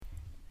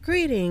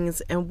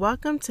Greetings and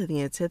welcome to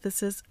the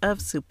antithesis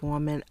of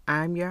Superwoman.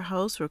 I'm your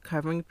host,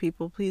 recovering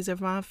people pleaser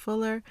Von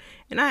Fuller,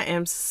 and I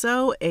am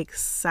so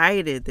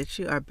excited that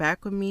you are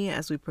back with me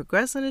as we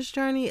progress on this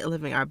journey of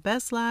living our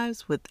best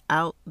lives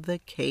without the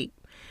cape.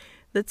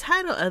 The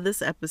title of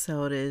this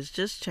episode is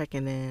Just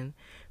Checking In,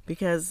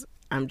 because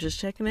I'm just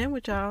checking in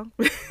with y'all.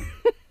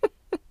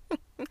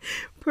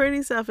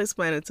 Pretty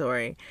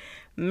self-explanatory.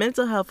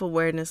 Mental Health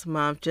Awareness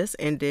Month just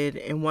ended,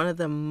 and one of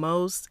the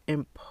most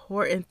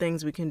important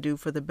things we can do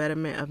for the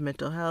betterment of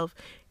mental health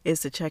is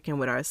to check in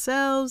with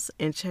ourselves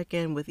and check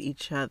in with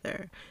each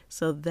other.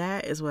 So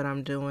that is what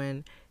I'm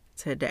doing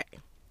today.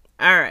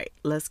 All right,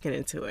 let's get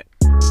into it.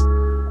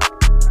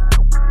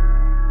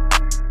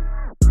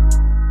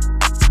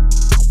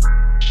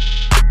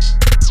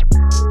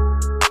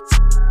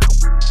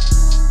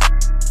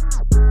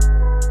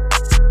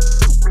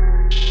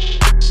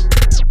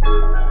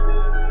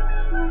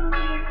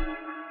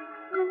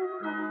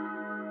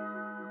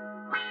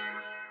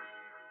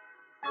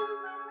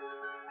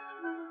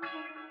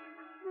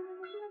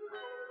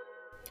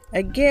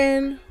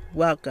 Again,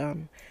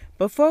 welcome.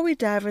 Before we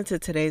dive into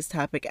today's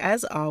topic,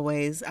 as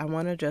always, I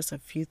want to address a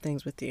few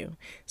things with you.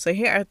 So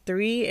here are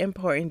 3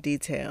 important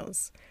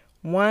details.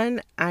 1,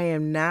 I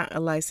am not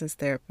a licensed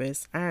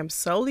therapist. I am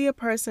solely a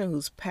person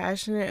who's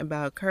passionate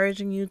about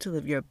encouraging you to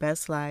live your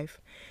best life.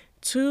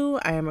 2,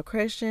 I am a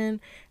Christian,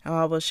 and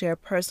I will share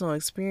personal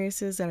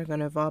experiences that are going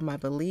to involve my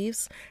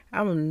beliefs.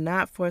 I will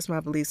not force my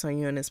beliefs on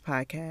you in this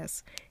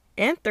podcast.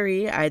 And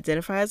 3, I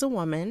identify as a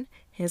woman,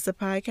 hence the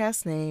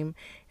podcast name,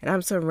 and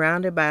I'm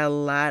surrounded by a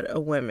lot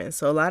of women.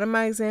 So a lot of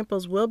my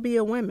examples will be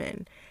of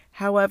women.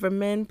 However,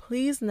 men,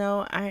 please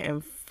know I am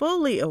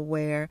fully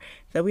aware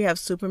that we have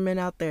supermen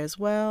out there as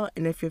well.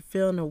 And if you're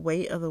feeling the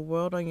weight of the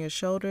world on your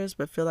shoulders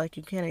but feel like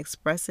you can't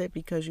express it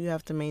because you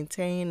have to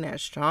maintain that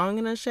strong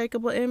and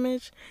unshakable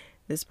image,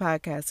 this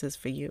podcast is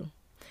for you.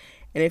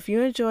 And if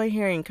you enjoy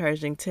hearing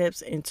encouraging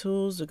tips and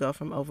tools to go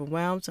from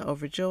overwhelmed to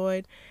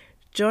overjoyed,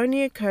 join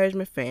the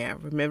encouragement fam.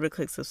 Remember to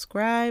click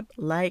subscribe,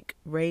 like,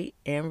 rate,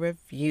 and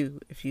review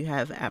if you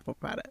have Apple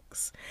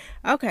products.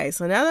 Okay,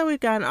 so now that we've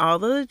gotten all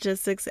the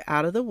logistics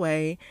out of the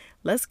way,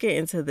 let's get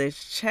into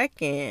this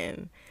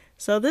check-in.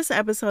 So this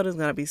episode is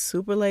going to be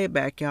super laid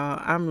back, y'all.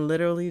 I'm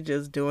literally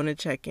just doing a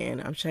check-in.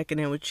 I'm checking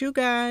in with you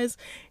guys,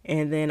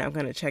 and then I'm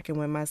going to check in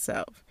with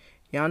myself.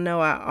 Y'all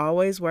know I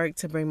always work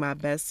to bring my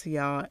best to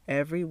y'all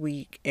every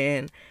week,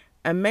 and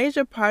a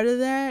major part of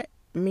that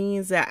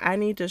means that I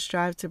need to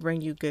strive to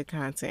bring you good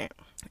content.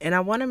 And I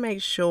want to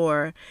make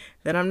sure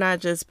that I'm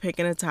not just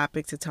picking a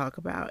topic to talk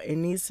about. It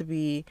needs to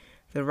be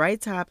the right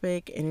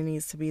topic and it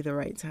needs to be the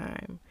right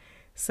time.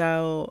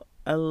 So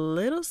a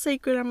little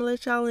secret, I'm going to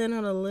let y'all in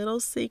on a little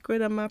secret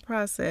of my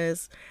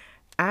process.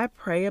 I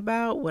pray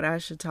about what I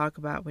should talk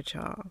about with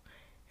y'all.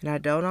 And I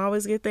don't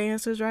always get the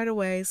answers right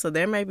away. So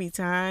there may be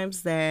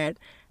times that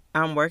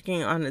I'm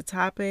working on the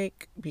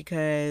topic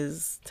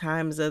because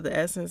time is of the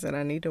essence and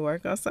I need to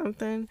work on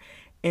something.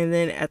 And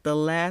then at the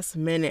last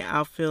minute,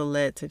 I'll feel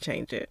led to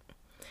change it.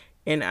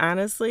 And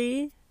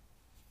honestly,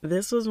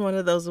 this was one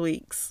of those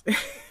weeks.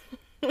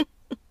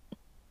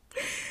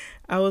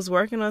 I was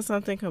working on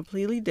something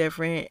completely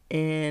different.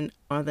 And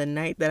on the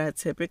night that I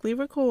typically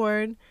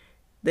record,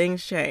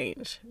 things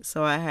change.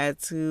 So I had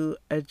to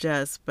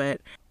adjust.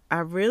 But I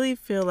really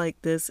feel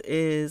like this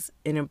is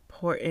an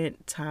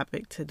important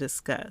topic to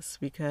discuss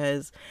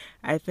because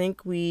I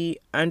think we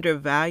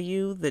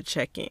undervalue the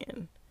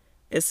check-in,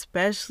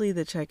 especially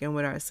the check-in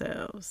with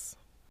ourselves.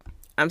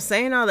 I'm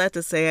saying all that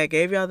to say I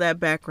gave y'all that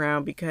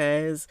background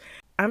because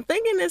I'm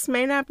thinking this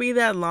may not be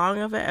that long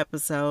of an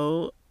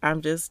episode.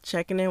 I'm just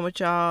checking in with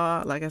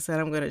y'all. Like I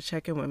said, I'm going to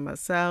check in with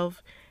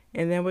myself,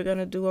 and then we're going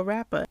to do a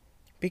wrap-up.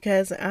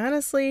 Because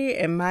honestly,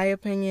 in my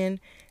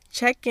opinion,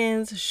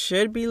 check-ins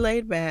should be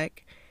laid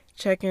back.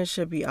 Check-ins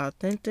should be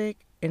authentic,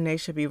 and they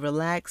should be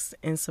relaxed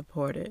and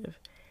supportive.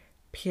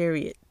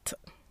 Period.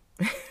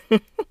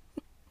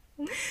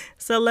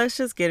 So let's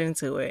just get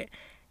into it.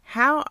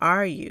 How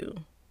are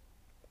you?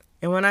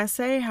 And when I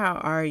say how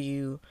are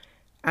you,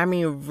 I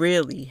mean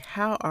really,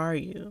 how are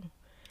you?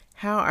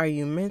 How are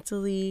you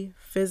mentally,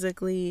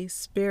 physically,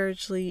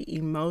 spiritually,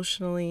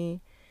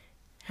 emotionally?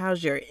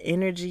 How's your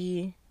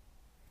energy?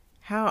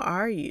 How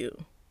are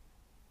you?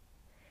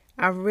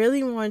 I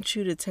really want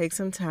you to take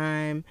some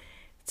time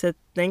to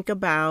think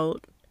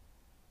about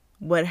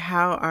what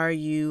how are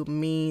you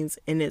means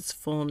in its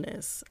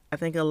fullness. I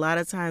think a lot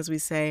of times we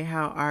say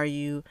how are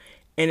you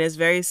and it's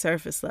very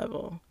surface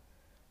level.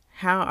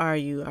 How are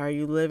you? Are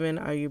you living?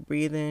 Are you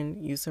breathing?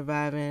 You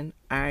surviving?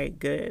 All right,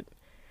 good.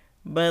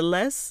 But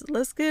let's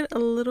get a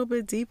little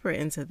bit deeper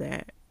into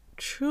that.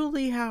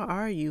 Truly, how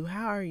are you?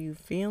 How are you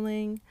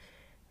feeling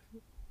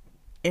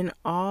in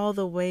all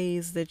the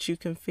ways that you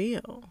can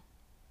feel?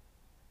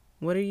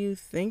 What are you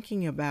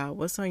thinking about?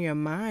 What's on your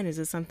mind? Is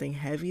it something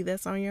heavy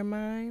that's on your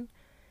mind?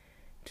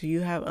 Do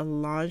you have a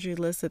laundry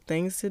list of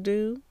things to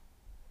do?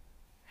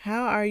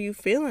 How are you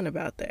feeling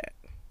about that?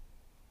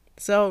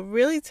 So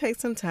really take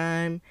some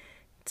time,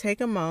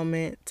 take a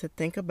moment to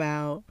think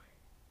about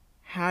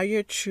how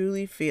you're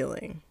truly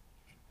feeling.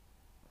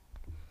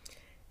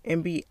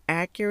 and be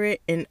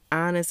accurate and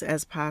honest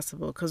as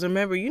possible. Because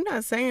remember, you're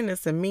not saying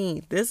this to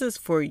me. This is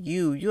for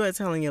you. You are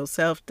telling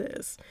yourself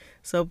this.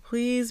 So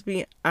please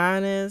be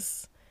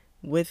honest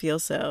with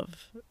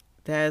yourself.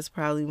 That is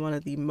probably one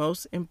of the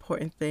most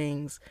important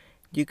things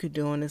you could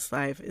do in this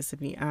life, is to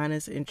be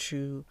honest and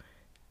true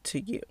to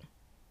you.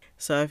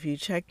 So if you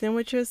checked in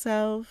with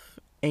yourself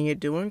and you're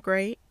doing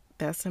great,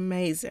 that's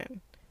amazing.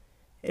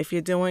 If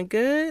you're doing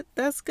good,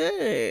 that's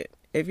good.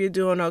 If you're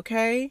doing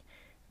okay,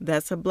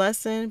 that's a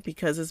blessing,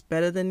 because it's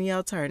better than the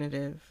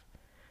alternative.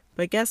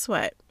 But guess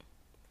what?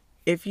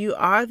 If you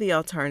are the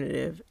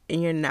alternative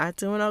and you're not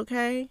doing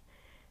okay,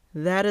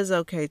 that is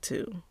okay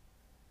too.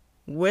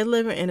 We're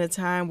living in a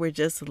time where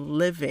just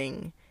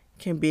living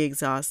can be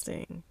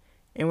exhausting,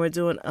 and we're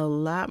doing a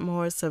lot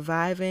more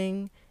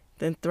surviving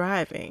than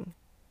thriving.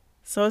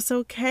 So it's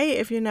okay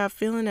if you're not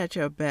feeling at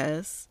your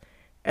best,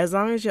 as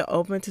long as you're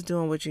open to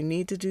doing what you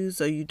need to do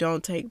so you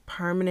don't take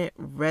permanent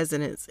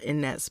residence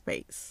in that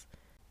space.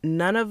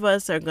 None of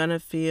us are going to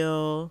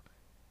feel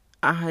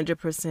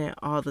 100%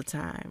 all the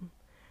time.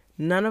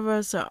 None of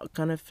us are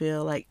going to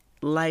feel like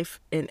life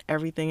and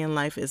everything in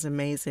life is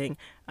amazing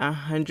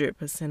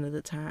 100% of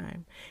the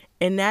time.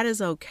 And that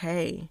is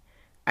okay.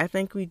 I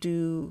think we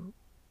do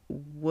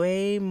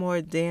way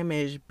more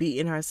damage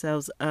beating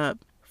ourselves up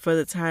for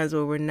the times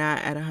where we're not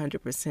at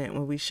 100%,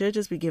 when we should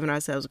just be giving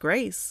ourselves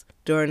grace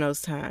during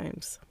those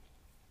times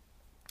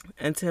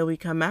until we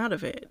come out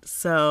of it.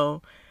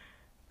 So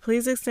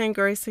please extend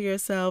grace to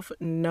yourself.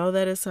 Know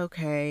that it's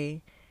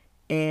okay,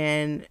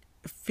 and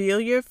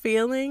feel your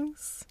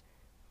feelings,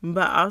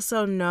 but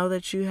also know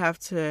that you have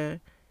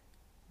to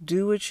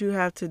do what you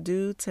have to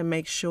do to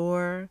make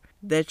sure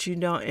that you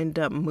don't end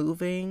up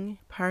moving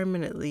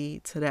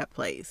permanently to that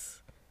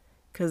place.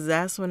 Because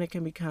that's when it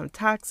can become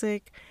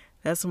toxic.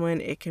 That's when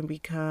it can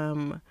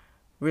become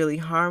really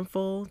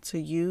harmful to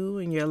you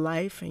and your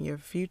life and your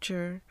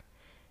future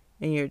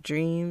and your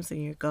dreams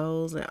and your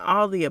goals and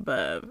all the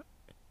above.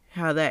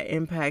 How that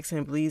impacts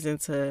and bleeds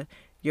into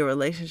your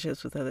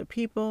relationships with other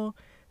people.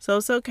 So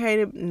it's okay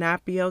to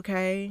not be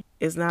okay.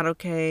 It's not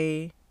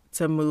okay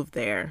to move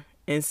there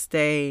and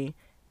stay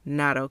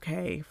not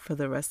okay for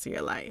the rest of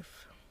your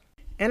life.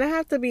 And I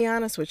have to be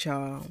honest with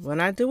y'all. When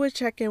I do a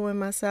check-in with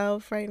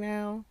myself right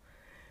now,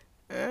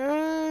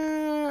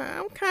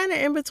 I'm kind of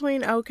in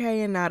between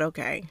okay and not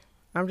okay.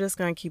 I'm just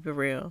going to keep it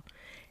real.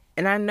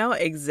 And I know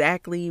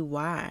exactly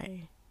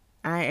why.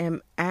 I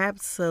am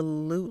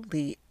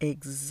absolutely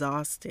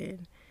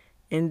exhausted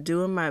and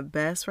doing my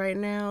best right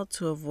now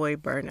to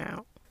avoid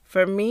burnout.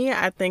 For me,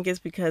 I think it's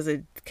because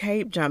a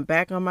cape jumped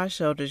back on my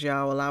shoulders,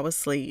 y'all, while I was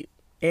asleep.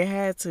 It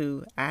had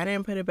to. I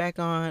didn't put it back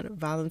on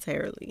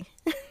voluntarily.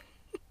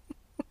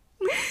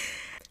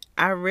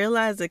 I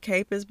realized the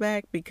cape is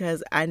back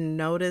because I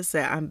noticed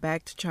that I'm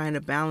back to trying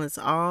to balance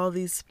all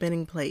these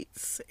spinning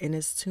plates, and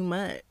it's too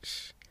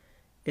much.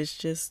 It's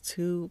just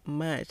too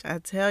much. I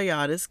tell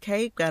y'all, this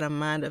cape got a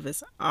mind of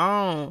its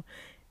own.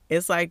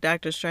 It's like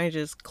Doctor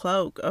Strange's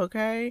cloak,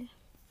 okay?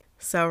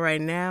 So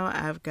right now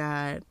I've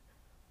got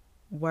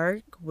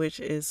work, which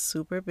is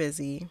super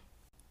busy.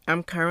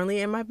 I'm currently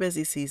in my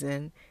busy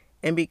season,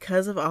 and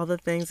because of all the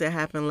things that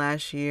happened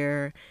last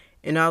year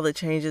and all the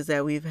changes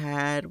that we've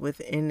had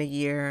within the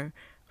year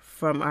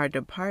from our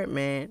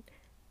department,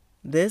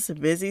 this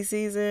busy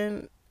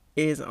season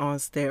is on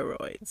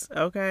steroids,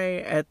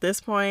 okay? At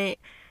this point,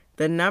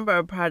 the number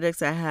of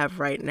projects I have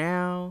right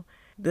now,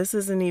 this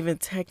isn't even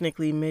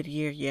technically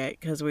mid-year yet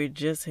because we're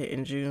just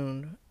hitting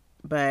June,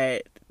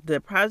 but the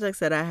projects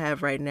that I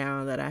have right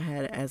now that I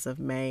had as of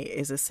May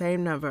is the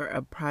same number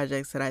of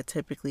projects that I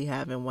typically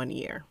have in 1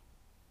 year.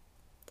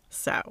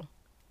 So,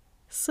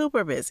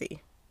 super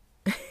busy.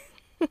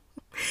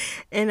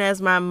 And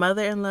as my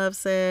mother-in-law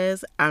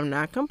says, I'm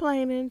not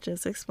complaining,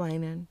 just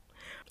explaining.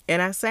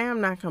 And I say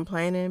I'm not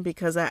complaining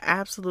because I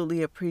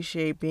absolutely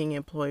appreciate being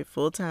employed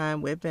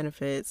full-time with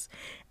benefits.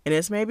 And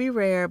this may be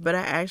rare, but I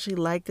actually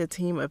like the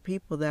team of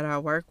people that I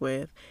work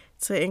with,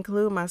 to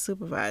include my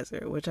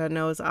supervisor, which I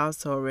know is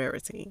also a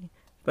rarity.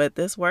 But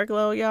this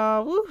workload,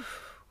 y'all,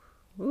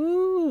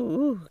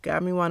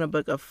 got me want to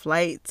book a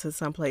flight to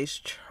someplace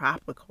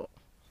tropical.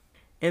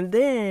 And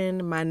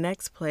then my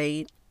next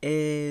plate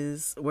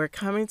is we're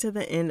coming to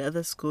the end of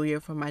the school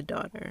year for my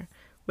daughter,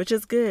 which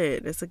is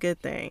good. It's a good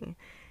thing.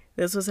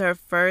 This was her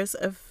first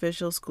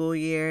official school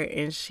year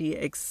and she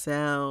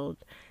excelled.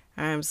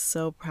 I am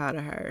so proud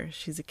of her.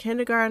 She's a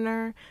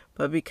kindergartner,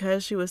 but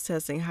because she was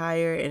testing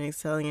higher and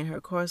excelling in her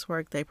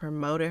coursework, they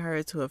promoted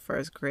her to a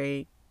first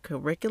grade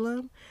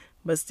curriculum,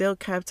 but still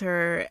kept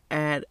her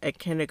at a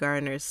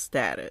kindergartner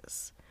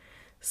status.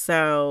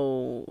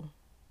 So,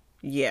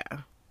 yeah.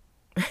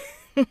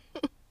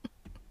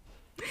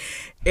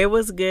 It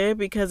was good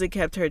because it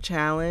kept her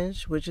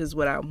challenged, which is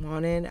what I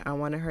wanted. I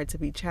wanted her to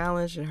be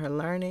challenged in her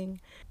learning,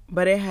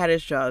 but it had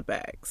its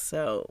drawbacks.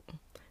 So,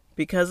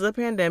 because of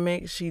the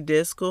pandemic, she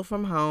did school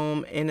from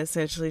home, and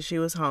essentially she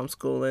was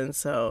homeschooling.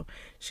 So,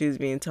 she was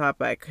being taught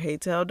by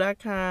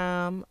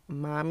KTEL.com,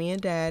 mommy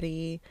and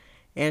daddy,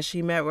 and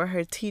she met with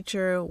her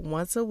teacher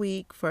once a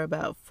week for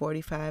about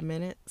 45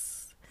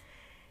 minutes.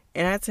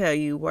 And I tell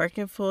you,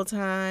 working full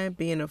time,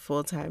 being a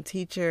full time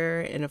teacher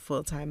and a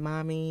full time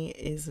mommy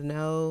is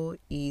no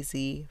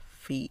easy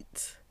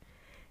feat.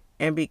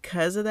 And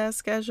because of that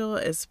schedule,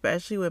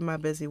 especially with my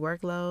busy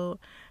workload,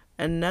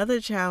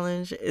 another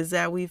challenge is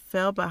that we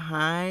fell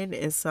behind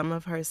in some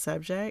of her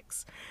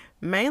subjects,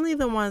 mainly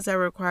the ones that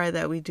require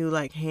that we do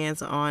like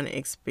hands on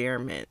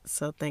experiments.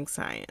 So think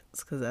science,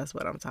 because that's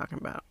what I'm talking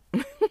about.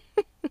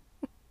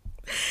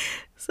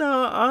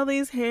 So all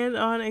these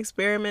hand-on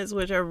experiments,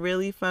 which are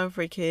really fun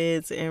for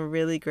kids and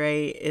really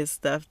great, is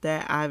stuff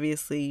that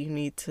obviously you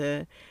need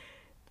to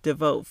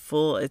devote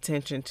full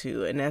attention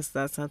to, and that's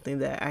not something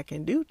that I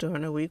can do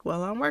during the week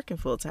while I'm working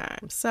full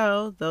time.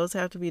 So those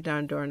have to be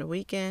done during the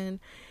weekend,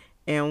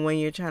 and when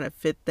you're trying to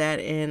fit that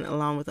in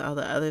along with all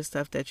the other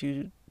stuff that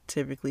you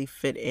typically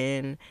fit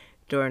in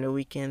during the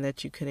weekend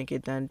that you couldn't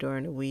get done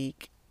during the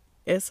week,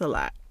 it's a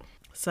lot.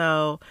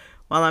 So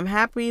while I'm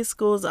happy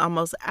school's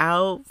almost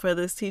out for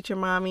this teacher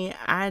mommy,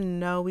 I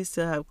know we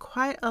still have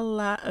quite a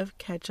lot of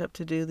catch up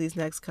to do these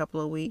next couple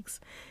of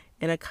weeks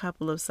in a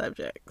couple of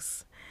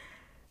subjects.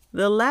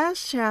 The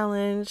last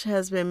challenge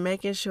has been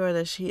making sure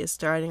that she is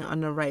starting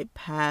on the right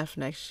path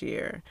next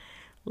year.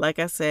 Like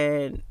I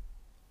said,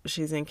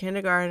 she's in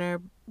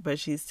kindergarten, but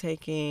she's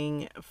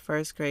taking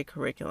first grade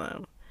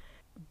curriculum.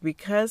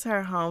 Because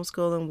her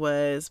homeschooling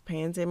was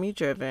pandemic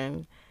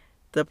driven,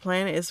 the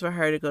plan is for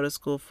her to go to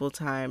school full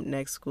time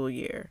next school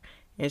year,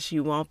 and she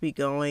won't be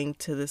going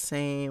to the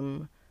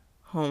same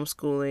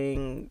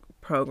homeschooling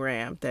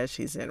program that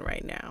she's in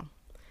right now.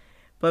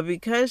 But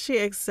because she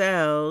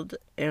excelled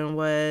and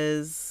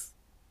was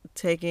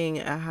taking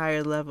a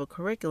higher level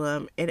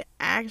curriculum, it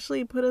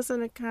actually put us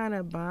in a kind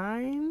of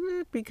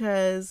bind,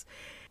 because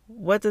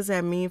what does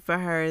that mean for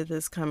her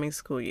this coming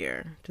school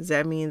year? Does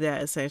that mean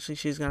that essentially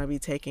she's going to be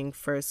taking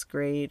first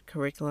grade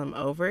curriculum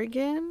over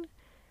again?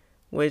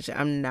 Which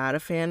I'm not a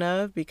fan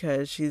of,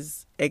 because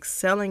she's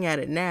excelling at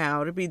it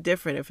now. It'd be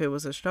different if it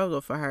was a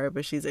struggle for her,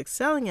 but she's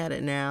excelling at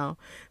it now.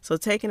 So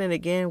taking it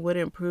again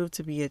wouldn't prove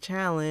to be a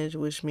challenge,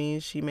 which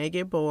means she may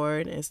get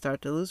bored and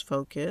start to lose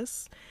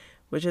focus,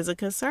 which is a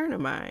concern of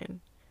mine.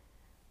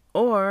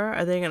 Or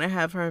are they going to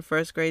have her in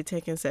first grade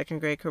taking second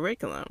grade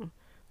curriculum,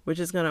 which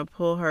is going to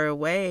pull her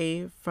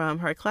away from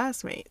her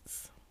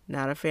classmates?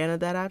 Not a fan of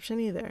that option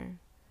either.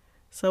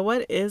 So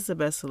what is the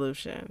best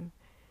solution?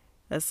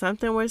 That's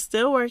something we're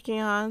still working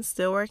on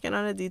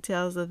the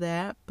details of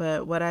that.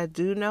 But what I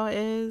do know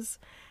is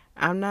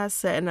I'm not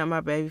setting up my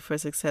baby for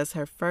success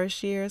her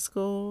first year of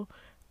school,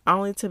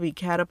 only to be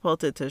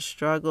catapulted to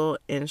struggle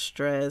and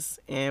stress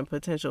and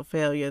potential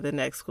failure the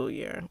next school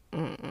year.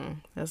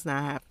 That's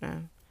not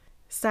happening.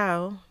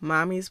 So,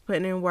 mommy's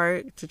putting in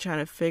work to try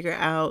to figure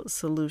out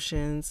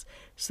solutions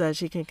so that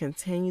she can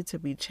continue to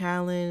be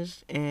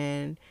challenged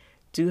and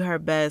do her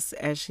best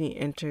as she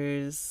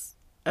enters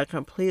a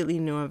completely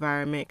new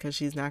environment, because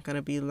she's not going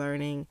to be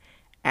learning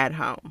at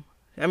home.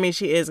 I mean,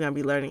 she is going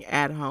to be learning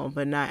at home,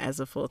 but not as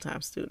a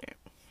full-time student.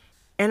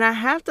 And I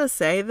have to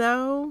say,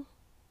 though,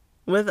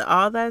 with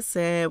all that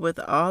said, with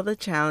all the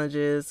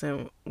challenges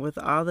and with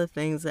all the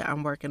things that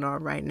I'm working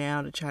on right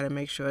now to try to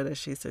make sure that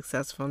she's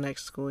successful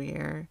next school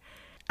year,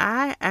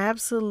 I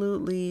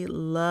absolutely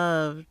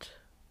loved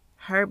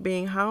her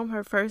being home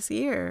her first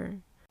year.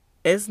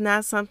 It's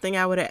not something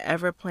I would have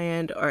ever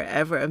planned or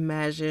ever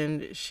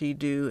imagined she'd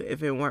do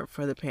if it weren't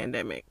for the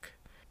pandemic.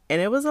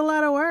 And it was a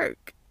lot of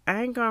work.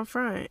 I ain't gonna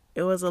front.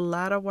 It was a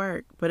lot of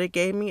work, but it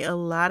gave me a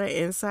lot of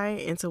insight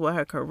into what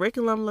her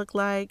curriculum looked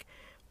like,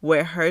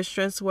 where her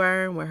strengths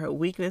were, and where her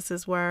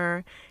weaknesses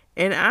were,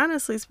 and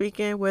honestly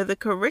speaking, where the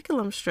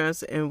curriculum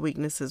strengths and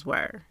weaknesses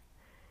were.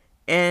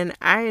 And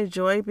I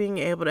enjoy being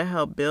able to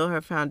help build her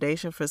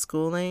foundation for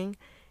schooling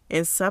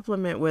and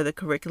supplement where the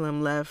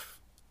curriculum left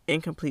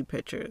incomplete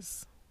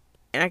pictures.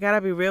 And I gotta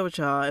be real with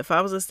y'all, if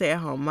I was a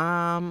stay-at-home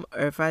mom,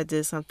 or if I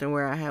did something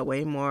where I had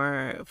way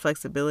more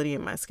flexibility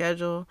in my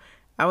schedule,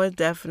 I would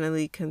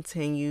definitely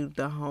continue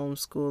the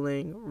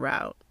homeschooling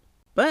route.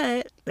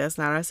 But that's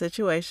not our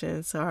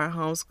situation, so our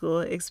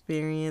homeschool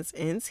experience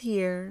ends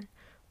here.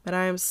 But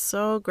I am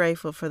so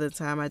grateful for the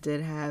time I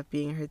did have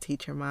being her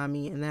teacher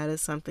mommy, and that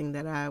is something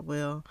that I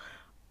will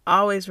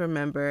always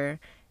remember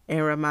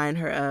and remind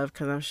her of,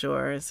 because I'm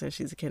sure since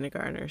she's a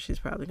kindergartner, she's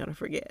probably going to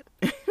forget.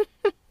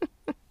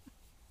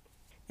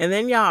 And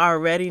then y'all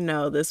already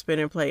know the spin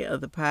and play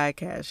of the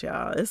podcast,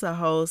 y'all. It's a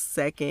whole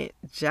second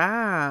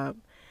job.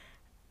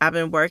 I've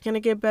been working to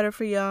get better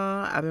for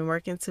y'all. I've been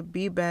working to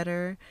be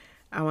better.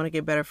 I want to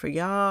get better for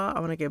y'all. I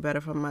want to get better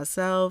for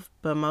myself.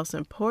 But most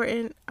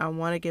important, I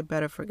want to get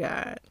better for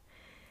God.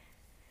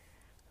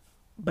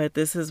 But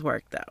this is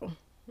work, though.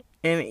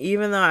 And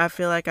even though I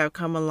feel like I've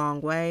come a long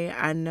way,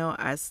 I know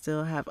I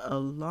still have a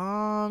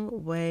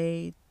long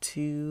way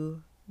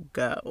to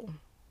go.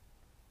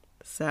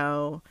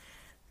 So,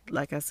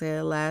 like I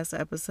said last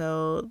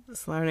episode,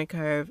 this learning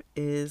curve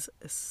is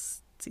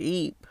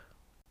steep,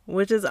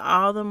 which is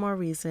all the more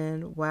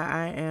reason why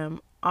I am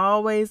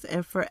always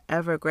and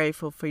forever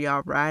grateful for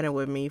y'all riding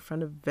with me from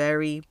the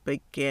very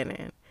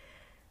beginning.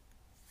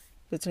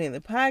 Between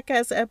the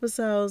podcast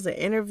episodes, the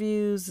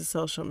interviews, the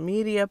social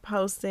media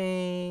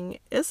posting,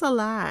 it's a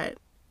lot.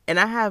 And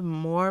I have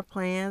more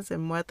plans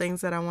and more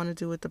things that I want to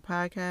do with the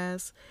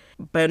podcast.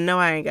 But no,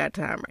 I ain't got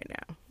time right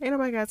now. Ain't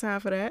nobody got time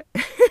for that.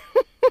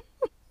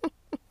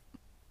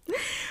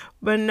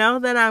 But know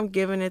that I'm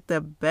giving it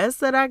the best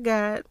that I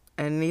got,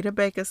 Anita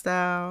Baker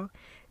style.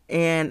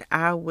 And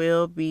I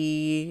will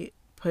be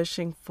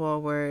pushing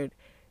forward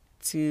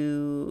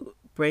to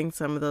bring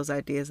some of those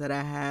ideas that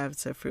I have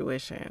to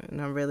fruition.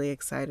 And I'm really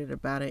excited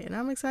about it. And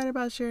I'm excited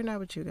about sharing that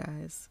with you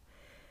guys.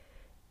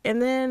 And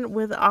then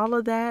with all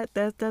of that,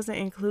 that doesn't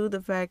include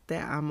the fact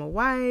that I'm a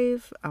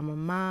wife, I'm a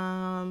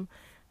mom,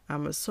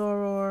 I'm a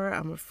soror,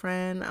 I'm a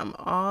friend, I'm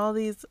all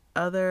these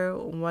other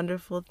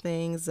wonderful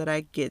things that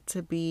I get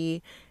to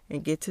be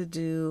and get to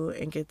do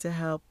and get to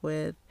help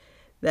with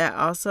that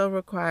also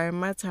require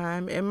my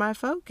time and my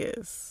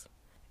focus.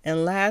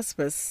 And last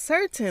but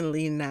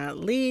certainly not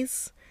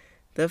least,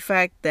 the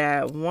fact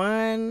that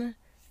one,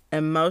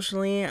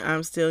 emotionally,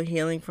 I'm still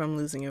healing from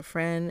losing a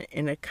friend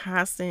and the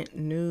constant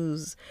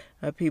news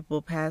of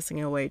people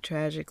passing away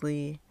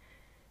tragically.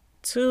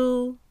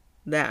 2,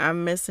 that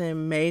I'm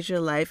missing major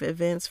life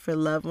events for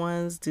loved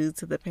ones due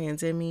to the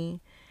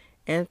pandemic.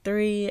 And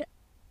 3,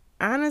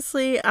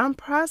 honestly, I'm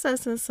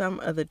processing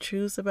some of the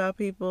truths about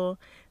people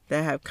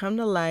that have come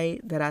to light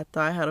that I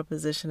thought held a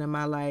position in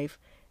my life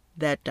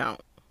that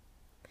don't.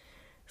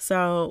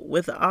 So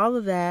with all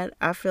of that,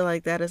 I feel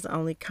like that is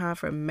only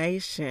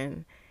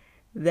confirmation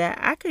that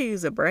I could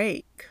use a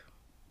break.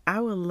 I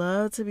would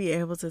love to be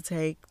able to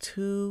take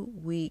 2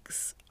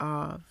 weeks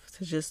off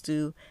to just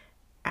do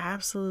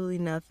absolutely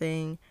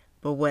nothing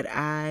but what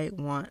I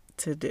want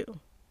to do.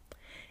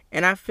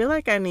 And I feel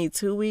like I need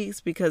 2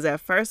 weeks because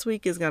that first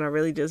week is going to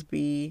really just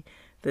be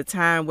the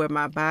time where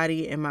my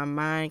body and my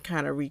mind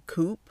kind of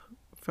recoup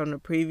from the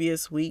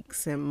previous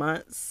weeks and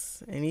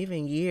months and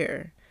even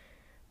year.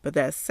 But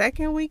that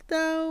second week,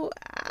 though,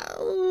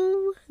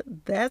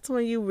 that's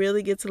when you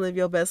really get to live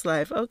your best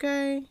life,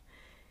 okay?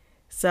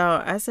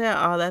 So I said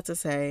all that to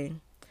say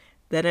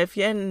that if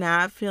you're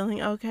not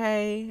feeling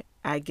okay,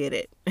 I get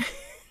it.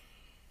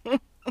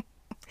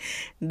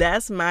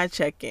 That's my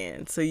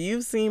check-in. So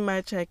you've seen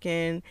my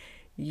check-in.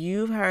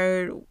 You've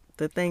heard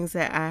the things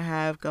that I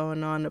have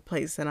going on, the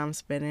place that I'm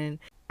spinning.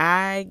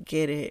 I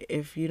get it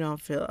if you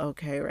don't feel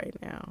okay right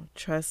now.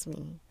 Trust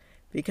me.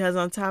 Because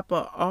on top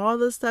of all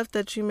the stuff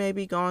that you may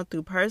be going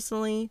through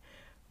personally,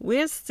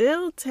 we're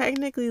still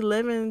technically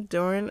living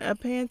during a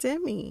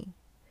pandemic.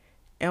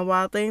 And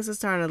while things are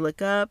starting to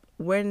look up,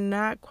 we're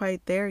not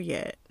quite there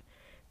yet.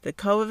 The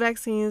COVID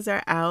vaccines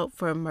are out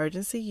for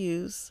emergency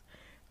use.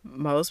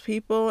 Most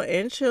people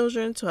and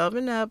children 12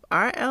 and up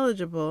are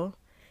eligible.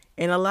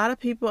 And a lot of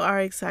people are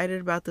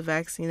excited about the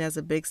vaccine as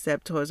a big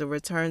step towards a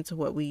return to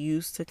what we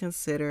used to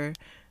consider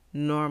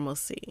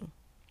normalcy.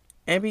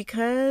 And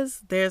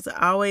because there's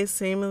always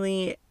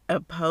seemingly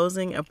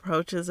opposing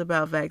approaches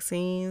about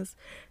vaccines,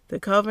 the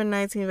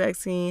COVID-19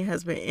 vaccine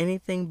has been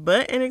anything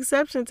but an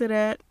exception to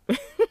that.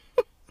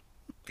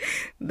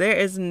 There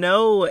is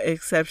no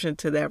exception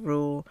to that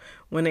rule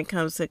when it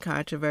comes to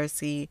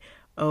controversy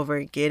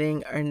over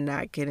getting or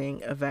not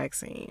getting a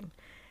vaccine,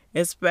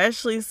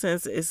 especially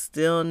since it's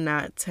still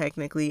not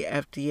technically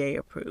FDA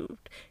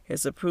approved.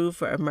 It's approved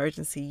for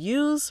emergency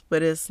use,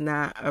 but it's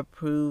not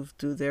approved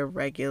through their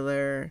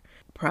regular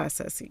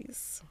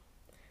processes.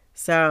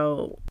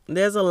 So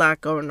there's a lot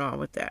going on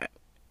with that.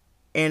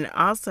 And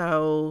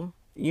also,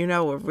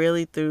 what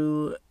really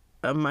threw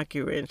a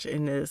monkey wrench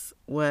in this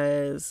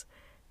was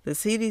the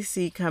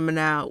CDC coming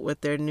out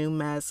with their new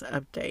mask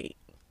update.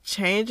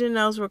 Changing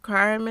those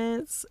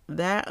requirements,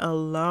 that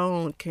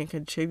alone can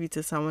contribute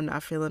to someone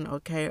not feeling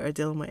okay or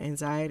dealing with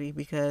anxiety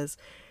because,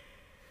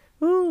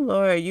 ooh,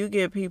 Lord, you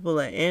give people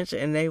an inch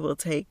and they will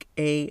take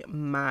a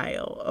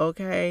mile,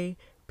 okay?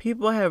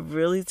 People have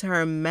really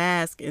turned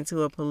mask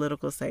into a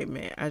political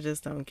statement. I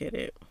just don't get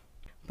it.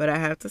 But I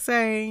have to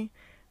say,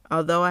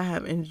 although I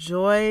have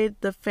enjoyed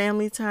the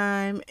family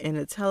time and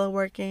the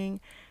teleworking,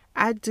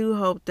 I do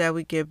hope that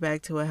we get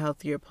back to a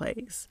healthier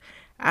place.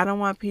 I don't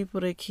want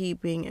people to keep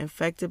being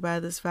infected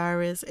by this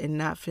virus and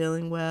not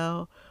feeling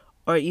well,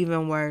 or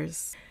even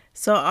worse.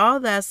 So all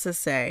that's to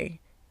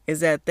say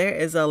is that there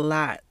is a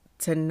lot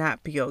to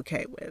not be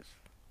okay with.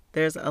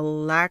 There's a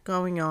lot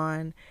going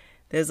on.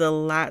 There's a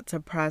lot to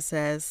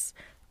process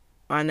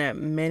on a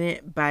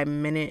minute by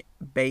minute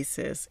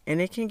basis, and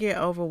it can get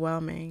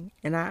overwhelming,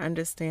 and I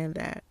understand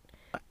that.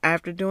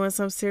 After doing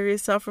some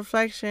serious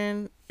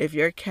self-reflection, if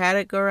you're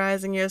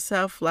categorizing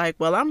yourself like,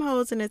 well, I'm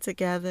holding it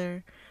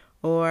together,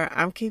 or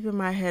I'm keeping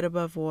my head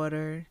above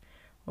water,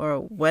 or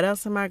what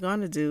else am I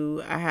going to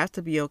do? I have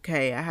to be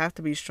okay. I have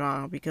to be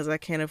strong because I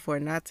can't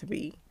afford not to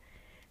be.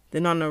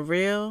 Then on the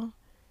real,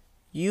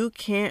 you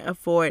can't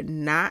afford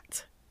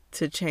not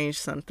to change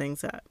some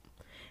things up.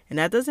 And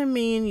that doesn't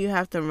mean you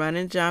have to run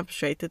and jump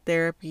straight to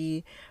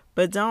therapy,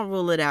 but don't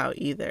rule it out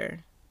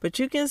either. But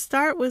you can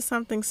start with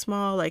something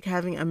small like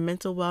having a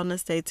mental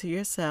wellness day to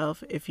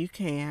yourself if you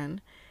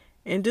can,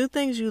 and do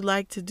things you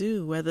like to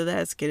do, whether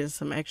that's getting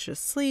some extra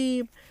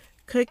sleep,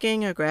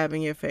 Cooking or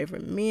grabbing your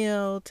favorite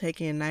meal,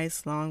 taking a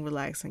nice, long,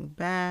 relaxing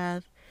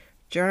bath,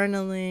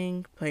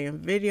 journaling, playing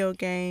video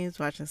games,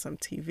 watching some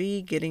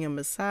TV, getting a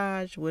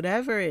massage,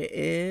 whatever it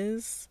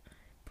is,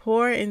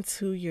 pour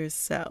into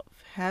yourself.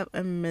 Have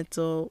a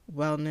mental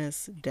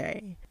wellness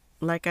day.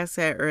 Like I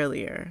said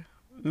earlier,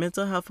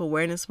 Mental Health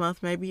Awareness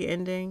Month may be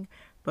ending,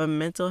 but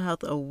mental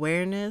health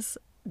awareness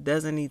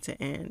doesn't need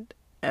to end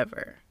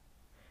ever.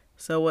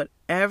 So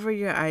whatever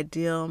your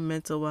ideal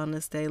mental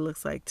wellness day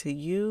looks like to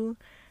you,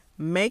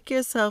 make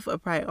yourself a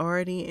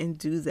priority and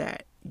do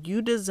that.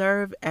 You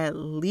deserve at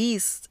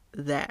least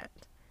that.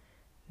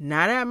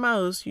 Not at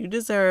most, you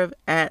deserve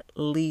at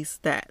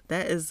least that.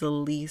 That is the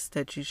least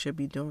that you should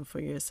be doing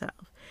for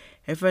yourself.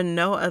 If for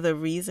no other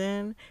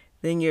reason,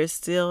 then you're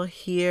still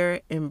here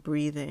and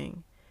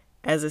breathing,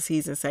 as the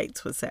seasoned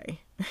saints would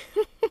say.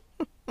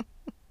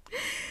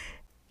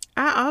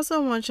 I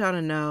also want y'all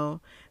to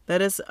know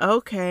that it's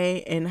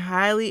okay and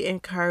highly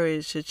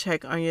encouraged to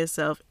check on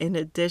yourself in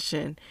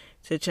addition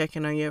to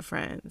checking on your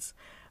friends.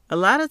 A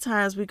lot of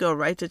times we go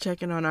right to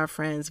checking on our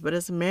friends, but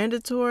it's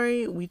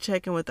mandatory we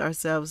check in with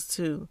ourselves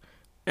too.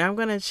 And I'm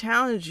going to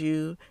challenge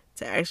you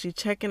to actually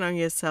check in on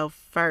yourself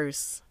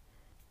first.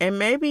 And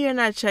maybe you're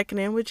not checking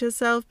in with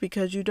yourself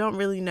because you don't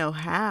really know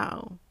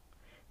how.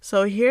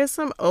 So here's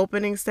some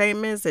opening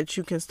statements that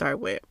you can start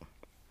with.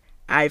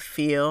 I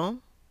feel,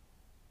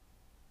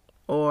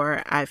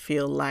 or I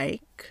feel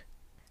like,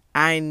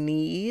 I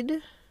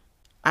need,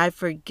 I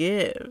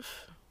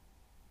forgive.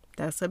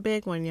 That's a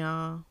big one,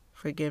 y'all.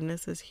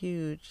 Forgiveness is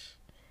huge.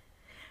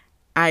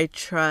 I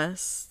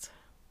trust,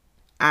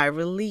 I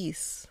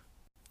release,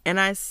 and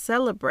I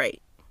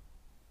celebrate.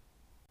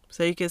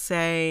 So you could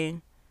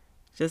say,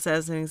 just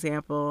as an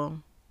example,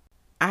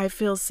 I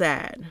feel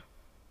sad.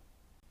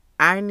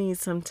 I need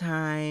some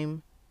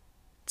time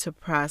to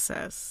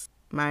process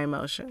my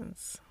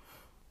emotions.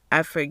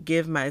 I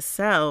forgive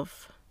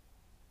myself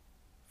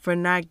for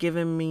not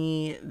giving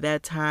me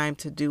that time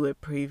to do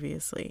it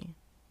previously.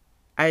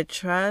 I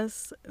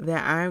trust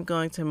that I'm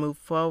going to move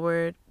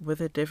forward with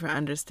a different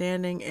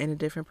understanding and a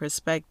different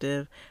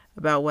perspective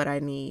about what I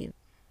need.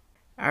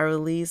 I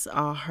release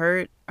all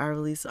hurt. I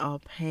release all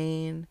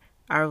pain.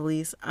 I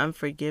release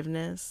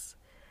unforgiveness.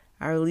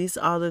 I release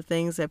all the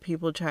things that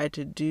people tried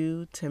to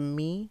do to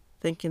me,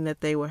 thinking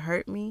that they would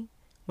hurt me,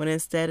 when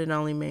instead it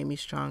only made me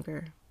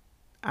stronger.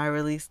 I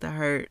release the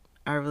hurt.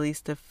 I release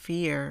the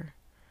fear.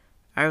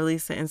 I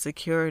release the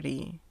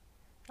insecurity.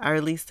 I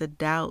release the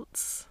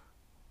doubts.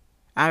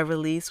 I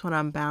release what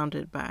I'm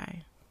bounded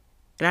by.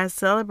 And I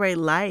celebrate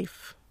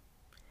life.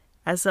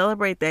 I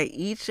celebrate that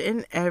each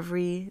and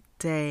every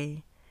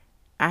day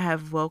I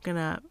have woken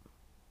up,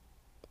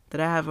 that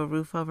I have a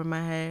roof over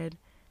my head,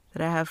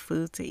 that I have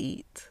food to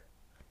eat,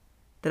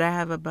 that I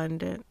have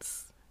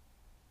abundance,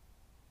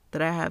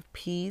 that I have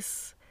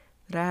peace,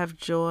 that I have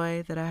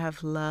joy, that I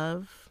have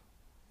love,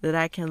 that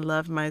I can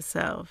love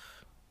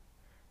myself,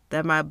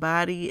 that my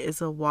body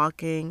is a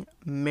walking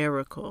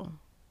miracle.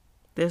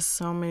 There's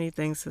so many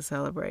things to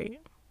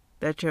celebrate.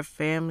 That your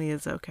family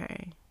is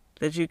okay.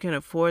 That you can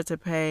afford to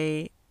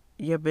pay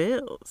your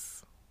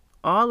bills.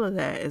 All of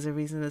that is a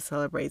reason to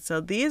celebrate.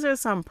 So these are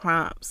some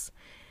prompts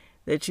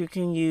that you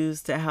can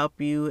use to help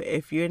you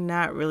if you're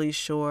not really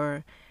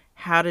sure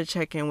how to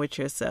check in with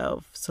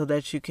yourself so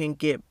that you can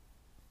get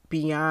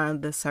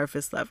beyond the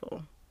surface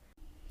level.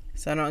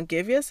 So don't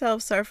give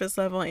yourself surface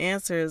level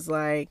answers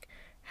like,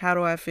 how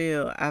do I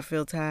feel? I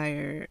feel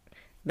tired.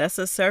 That's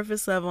a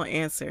surface level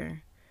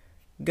answer.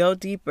 Go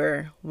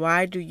deeper.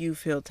 Why do you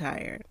feel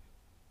tired?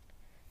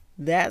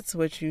 That's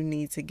what you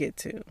need to get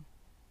to.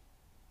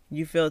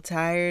 You feel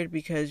tired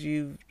because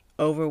you've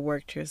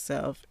overworked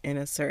yourself in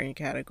a certain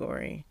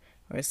category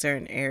or a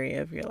certain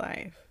area of your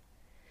life.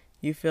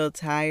 You feel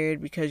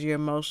tired because you're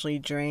emotionally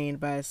drained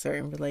by a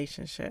certain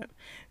relationship.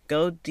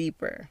 Go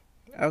deeper,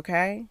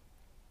 okay?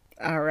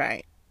 All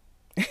right.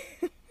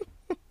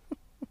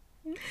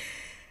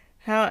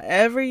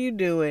 However you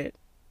do it,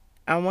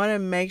 I want to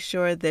make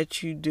sure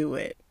that you do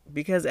it.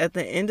 Because at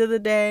the end of the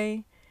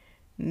day,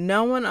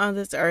 no one on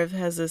this earth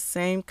has the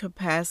same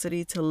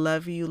capacity to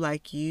love you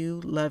like you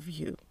love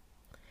you.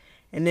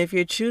 And if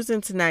you're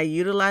choosing to not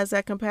utilize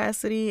that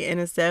capacity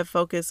and instead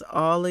focus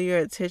all of your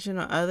attention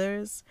on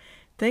others,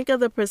 think of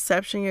the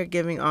perception you're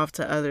giving off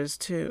to others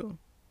too.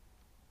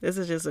 This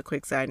is just a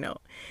quick side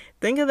note.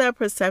 Think of that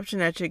perception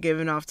that you're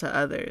giving off to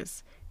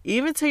others,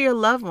 even to your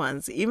loved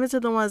ones, even to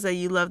the ones that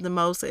you love the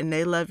most and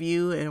they love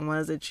you, and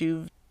ones that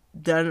you've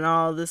done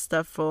all this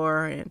stuff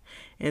for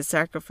and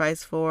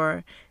sacrificed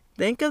for.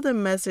 Think of the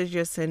message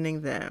you're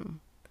sending them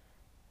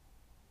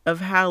of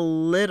how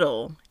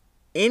little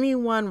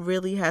anyone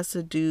really has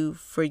to do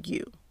for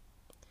you.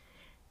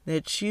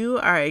 That you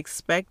are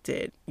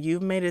expected,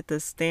 you've made it the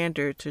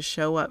standard to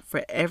show up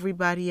for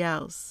everybody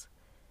else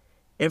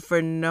and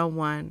for no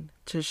one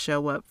to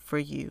show up for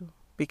you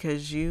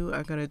because you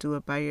are going to do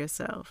it by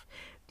yourself.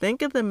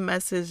 Think of the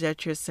message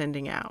that you're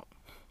sending out.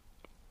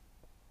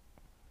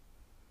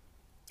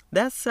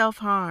 That's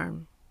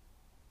self-harm.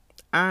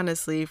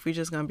 Honestly, if we're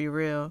just going to be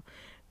real,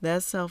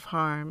 that's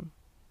self-harm.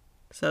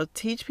 So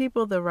teach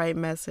people the right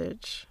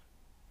message.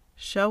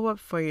 Show up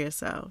for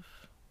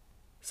yourself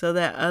so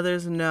that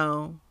others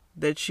know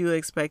that you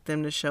expect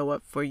them to show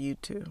up for you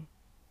too.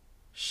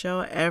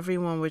 Show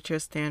everyone what your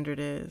standard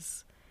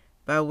is,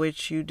 by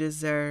which you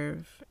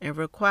deserve and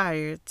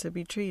require to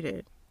be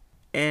treated.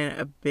 And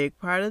a big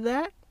part of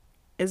that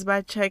is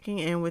by checking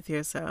in with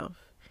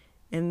yourself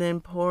and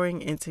then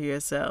pouring into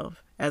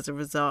yourself as a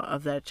result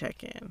of that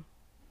check-in.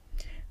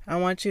 I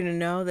want you to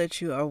know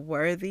that you are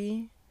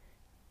worthy,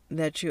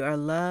 that you are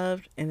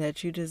loved, and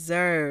that you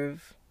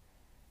deserve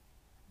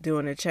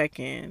doing a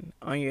check-in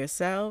on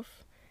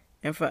yourself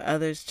and for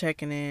others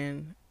checking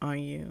in on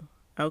you.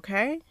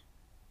 Okay?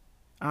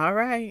 All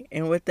right.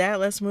 And with that,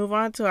 let's move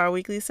on to our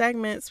weekly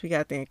segments. We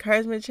got the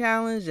encouragement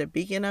challenge, the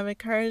beacon of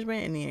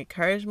encouragement, and the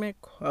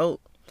encouragement quote.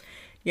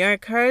 Your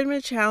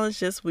encouragement challenge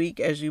this week,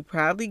 as you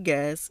probably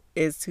guessed,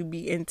 is to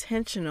be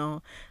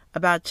intentional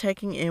about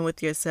checking in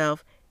with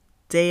yourself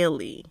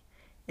daily.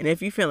 And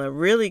if you're feeling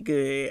really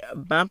good,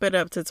 bump it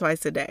up to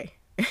twice a day.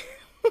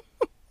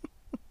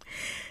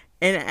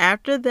 And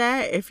after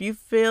that, if you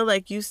feel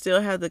like you still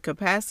have the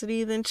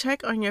capacity, then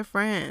check on your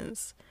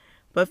friends.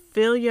 But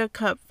fill your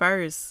cup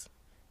first.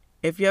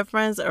 If your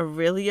friends are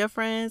really your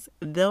friends,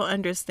 they'll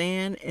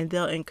understand and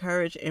they'll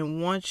encourage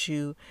and want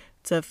you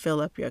to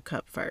fill up your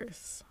cup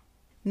first.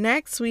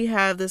 Next, we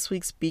have this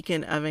week's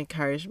beacon of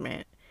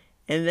encouragement.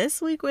 And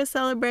this week we're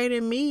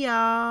celebrating me,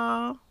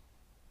 y'all.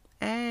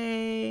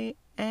 Hey.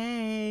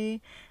 I'm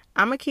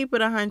going to keep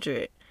it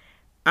 100.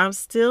 I'm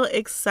still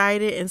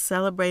excited and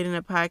celebrating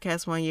the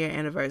podcast 1-year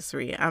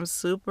anniversary. I'm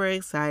super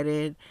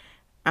excited.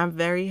 I'm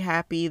very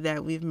happy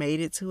that we've made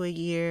it to a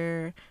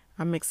year.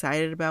 I'm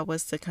excited about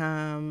what's to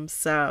come.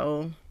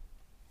 So,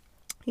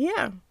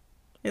 yeah,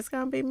 it's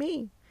going to be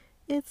me.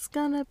 It's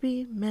going to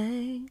be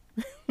me.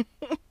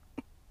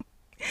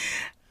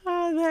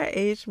 Oh, that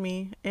aged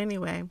me.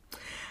 Anyway,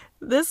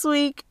 this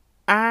week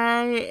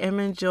I am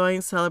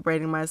enjoying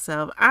celebrating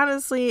myself.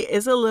 Honestly,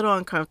 it's a little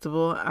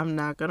uncomfortable. I'm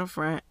not going to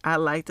front. I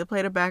like to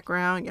play the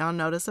background. Y'all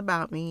know this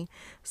about me.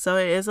 So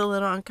it is a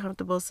little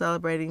uncomfortable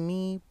celebrating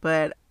me,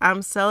 but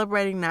I'm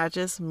celebrating not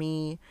just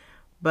me,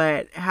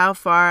 but how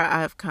far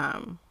I've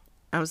come.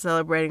 I'm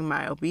celebrating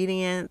my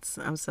obedience.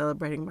 I'm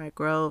celebrating my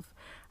growth.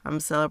 I'm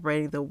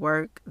celebrating the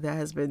work that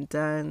has been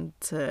done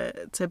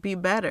to be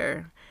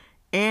better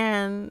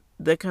and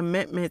the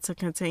commitment to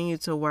continue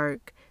to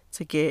work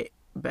to get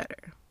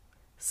better.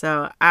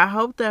 So I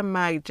hope that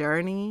my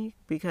journey,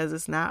 because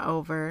it's not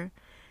over,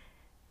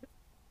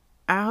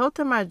 I hope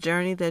that my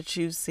journey that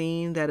you've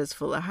seen that is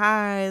full of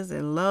highs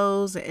and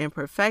lows and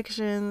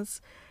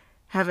imperfections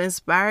have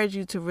inspired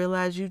you to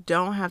realize you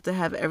don't have to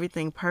have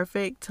everything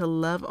perfect to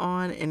love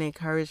on and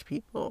encourage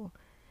people.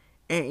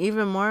 And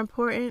even more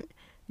important,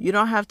 you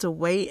don't have to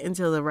wait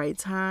until the right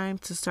time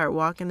to start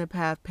walking the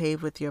path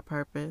paved with your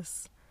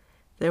purpose.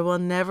 There will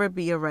never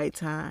be a right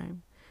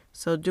time.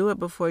 So do it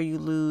before you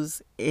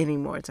lose any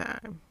more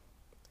time.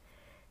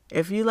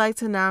 If you'd like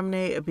to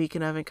nominate a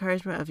beacon of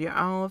encouragement of your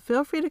own,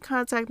 feel free to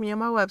contact me on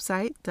my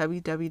website,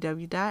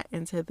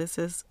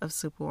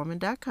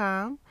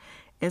 www.antithesisofsuperwoman.com,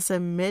 and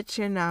submit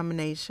your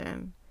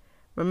nomination.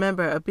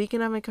 Remember, a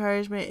beacon of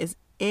encouragement is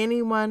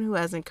anyone who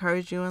has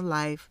encouraged you in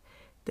life.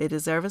 They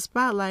deserve a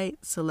spotlight,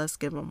 so let's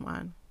give them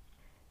one.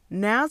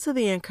 Now to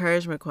the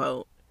encouragement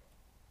quote.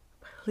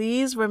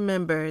 Please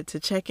remember to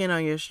check in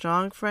on your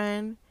strong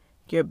friend,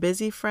 your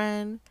busy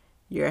friend,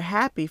 your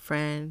happy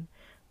friend,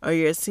 or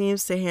your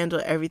seems to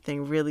handle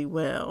everything really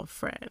well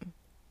friend,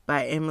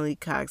 by Emily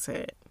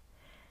Coxhead.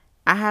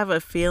 I have a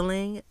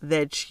feeling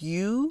that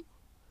you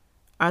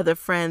are the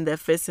friend that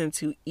fits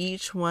into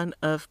each one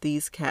of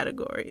these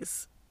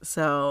categories.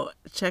 So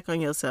check on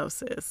yourself,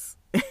 sis.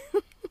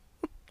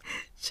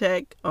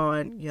 Check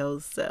on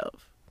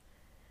yourself.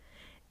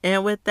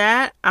 And with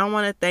that, I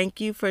want to thank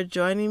you for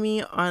joining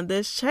me on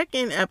this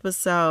check-in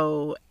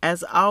episode.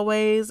 As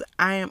always,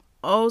 I am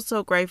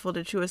so grateful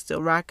that you are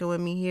still rocking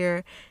with me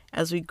here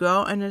as we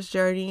grow on this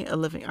journey of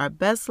living our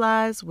best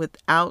lives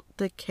without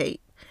the cape.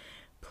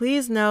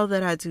 Please know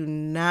that I do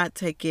not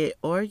take it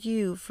or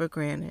you for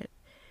granted.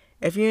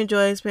 If you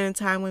enjoy spending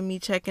time with me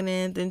checking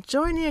in, then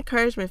join the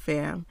encouragement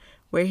fam.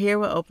 We're here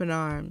with open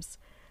arms.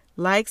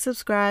 Like,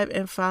 subscribe,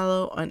 and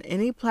follow on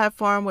any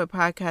platform where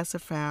podcasts are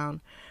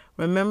found.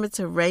 Remember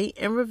to rate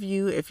and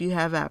review if you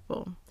have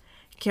Apple.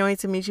 Can't wait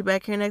to meet you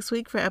back here next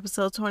week for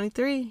episode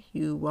 23.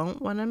 You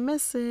won't want to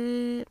miss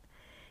it.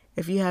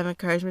 If you have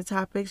encouragement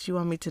topics you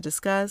want me to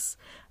discuss,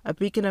 a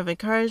beacon of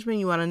encouragement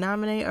you want to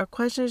nominate, or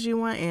questions you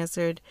want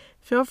answered,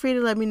 feel free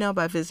to let me know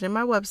by visiting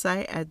my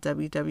website at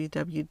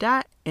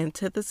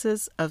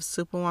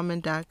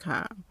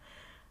www.antithesisofsuperwoman.com.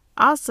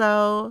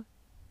 Also,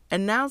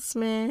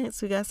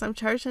 announcements. We got some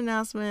church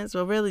announcements.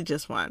 Well, really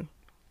just one.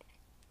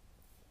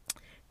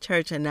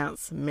 Church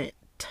announcement.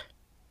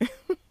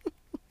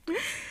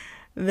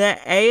 The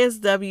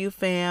ASW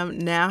fam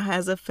now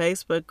has a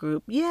Facebook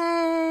group.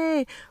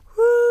 Yay!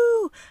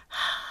 Woo!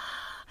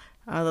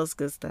 All those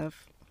good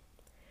stuff.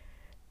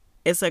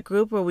 It's a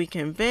group where we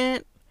can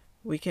vent,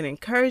 we can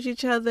encourage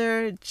each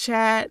other,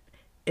 chat,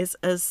 It's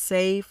a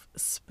safe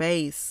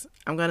space.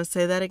 I'm going to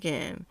say that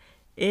again.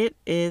 It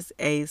is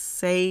a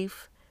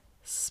safe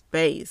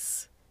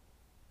space.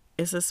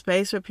 It's a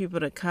space for people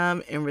to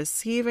come and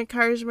receive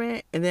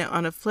encouragement, and then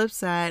on the flip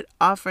side,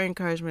 offer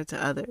encouragement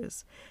to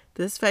others.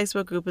 This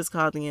Facebook group is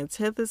called the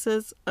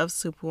Antithesis of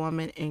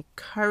Superwoman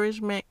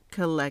Encouragement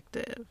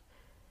Collective.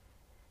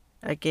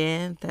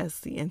 Again, that's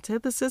the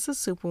Antithesis of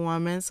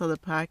Superwoman, so the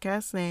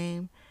podcast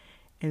name.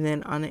 And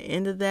then on the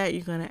end of that,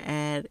 you're going to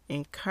add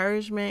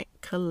Encouragement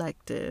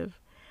Collective.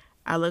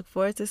 I look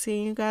forward to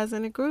seeing you guys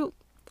in the group.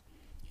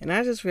 And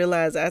I just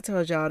realized I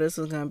told y'all this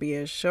was going to be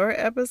a short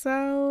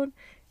episode,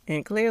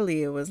 and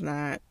clearly it was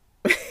not.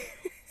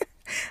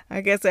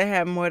 I guess I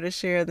had more to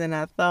share than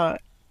I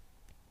thought.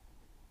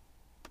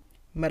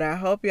 But I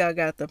hope y'all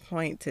got the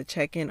point to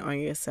check in on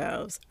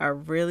yourselves. I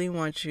really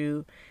want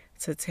you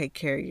to take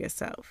care of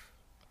yourself.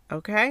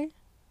 Okay?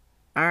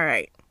 All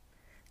right.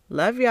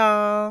 Love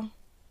y'all.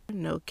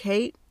 No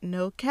cape,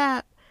 no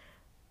cap.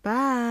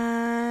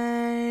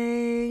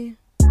 Bye.